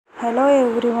Hello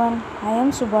everyone, I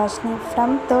am Subhasini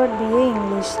from 3rd BA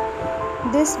English.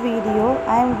 This video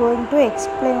I am going to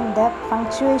explain the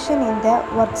punctuation in the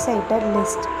work-cited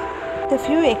list. The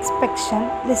few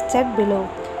exceptions listed below.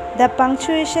 The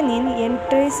punctuation in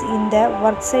entries in the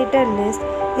work-cited list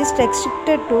is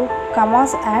restricted to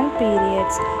commas and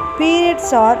periods.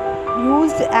 Periods are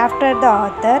used after the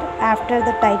author, after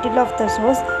the title of the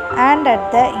source, and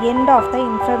at the end of the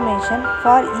information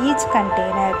for each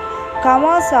container.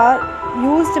 Commas are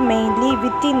used mainly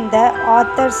within the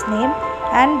author's name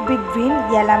and between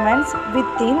elements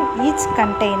within each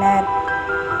container.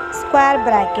 Square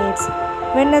brackets.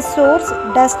 When a source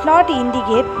does not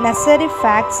indicate necessary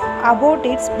facts about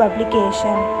its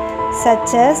publication,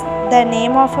 such as the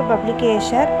name of a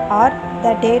publisher or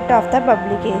the date of the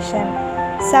publication,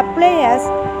 supply as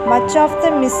much of the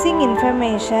missing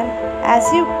information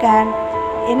as you can,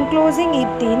 enclosing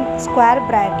it in square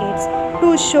brackets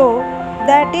to show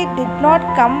that it did not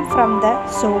come from the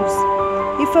source.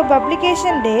 If a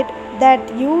publication date that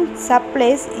you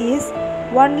supplies is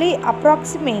only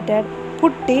approximated,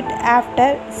 put it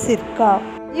after circa.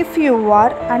 If you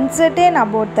are uncertain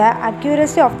about the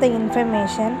accuracy of the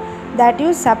information that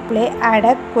you supply, add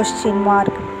a question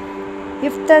mark.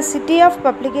 If the city of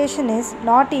publication is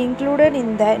not included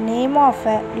in the name of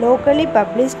a locally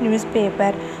published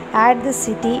newspaper, add the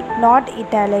city, not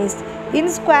italicized, in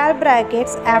square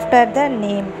brackets after the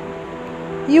name.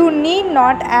 You need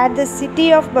not add the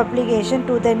city of publication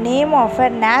to the name of a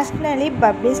nationally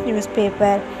published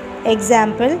newspaper.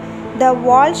 Example, the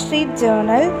Wall Street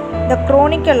Journal, the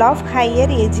Chronicle of Higher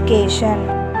Education.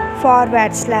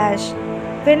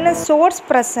 // When a source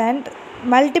presents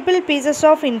multiple pieces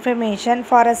of information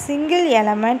for a single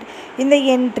element in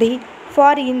the entry,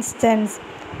 for instance,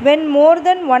 when more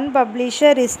than one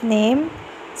publisher is named,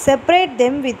 separate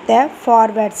them with a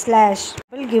 //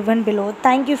 given below.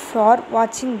 Thank you for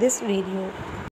watching this video.